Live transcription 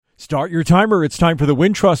Start your timer. It's time for the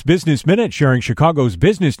Wintrust Business Minute, sharing Chicago's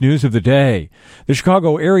business news of the day. The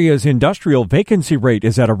Chicago area's industrial vacancy rate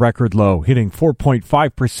is at a record low, hitting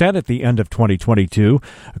 4.5% at the end of 2022.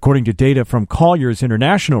 According to data from Colliers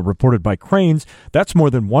International reported by Cranes, that's more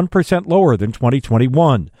than 1% lower than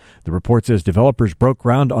 2021. The report says developers broke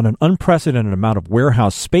ground on an unprecedented amount of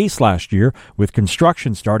warehouse space last year, with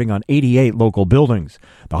construction starting on 88 local buildings.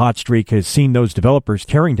 The hot streak has seen those developers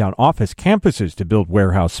tearing down office campuses to build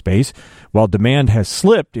warehouse space. While demand has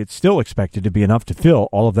slipped, it's still expected to be enough to fill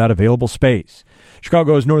all of that available space.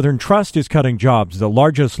 Chicago's Northern Trust is cutting jobs. The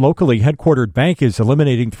largest locally headquartered bank is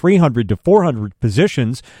eliminating 300 to 400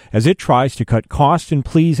 positions as it tries to cut costs and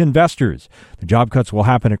please investors. The job cuts will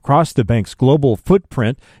happen across the bank's global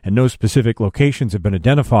footprint, and no specific locations have been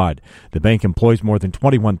identified. The bank employs more than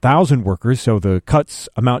 21,000 workers, so the cuts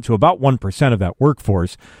amount to about 1% of that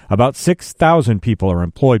workforce. About 6,000 people are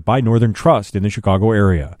employed by Northern Trust in the Chicago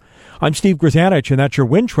area. I'm Steve Grzanich, and that's your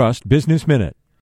Wintrust Business Minute.